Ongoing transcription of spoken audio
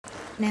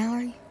now,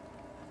 are you?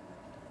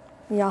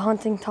 We are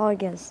hunting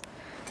tigers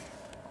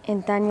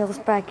in Daniel's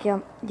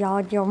backyard,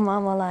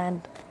 Yomama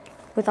Land,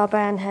 with our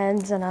band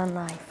heads and our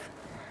knife.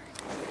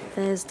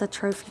 There's the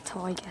trophy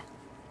tiger.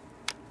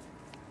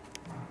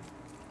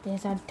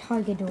 There's our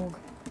tiger dog.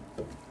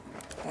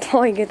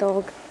 Tiger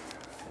dog.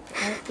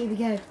 Right, here we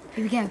go.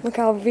 Here we go. Look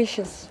how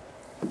vicious.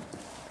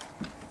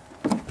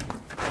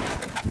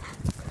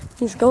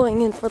 He's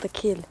going in for the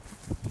kill.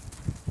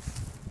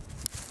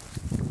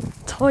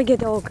 Tiger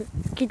dog,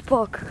 get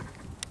back.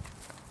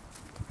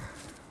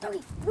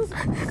 Doggy,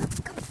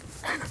 come.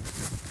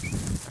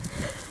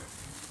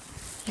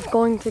 He's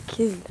going to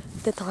kill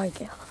the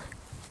tiger.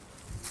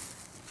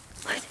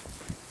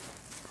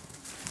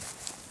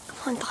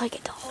 Come on, tiger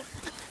dog.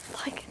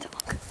 Tiger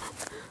dog.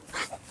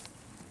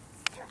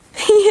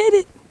 He hit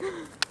it.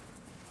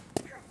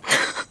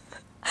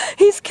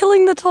 He's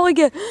killing the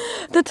tiger.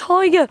 The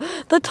tiger.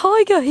 The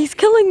tiger. He's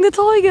killing the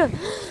tiger.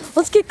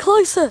 Let's get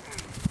closer.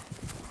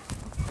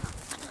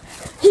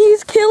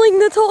 He's killing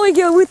the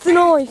tiger with the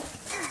knife.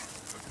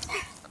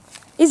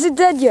 Is it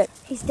dead yet?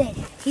 He's dead.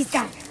 He's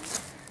done.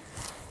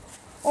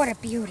 What a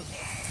beauty.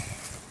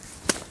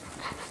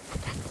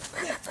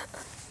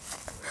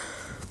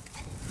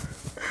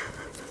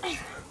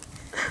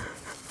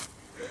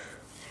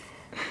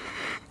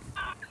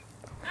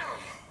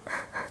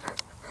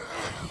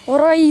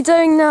 What are you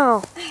doing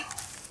now?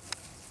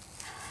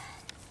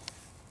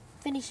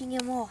 Finishing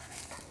him off.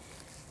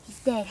 He's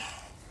dead.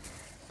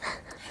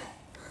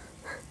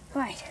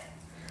 Right.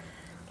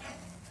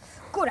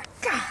 Good.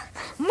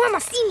 Mama,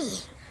 see me.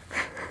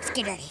 Let's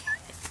get ready.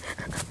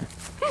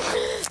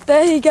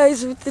 There he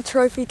goes with the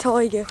trophy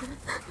tiger.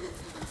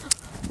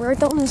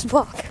 Right on his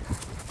back.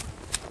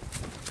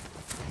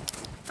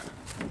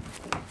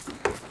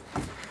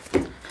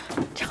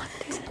 John,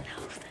 there's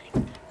another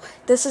thing.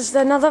 This is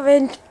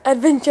another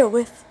adventure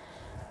with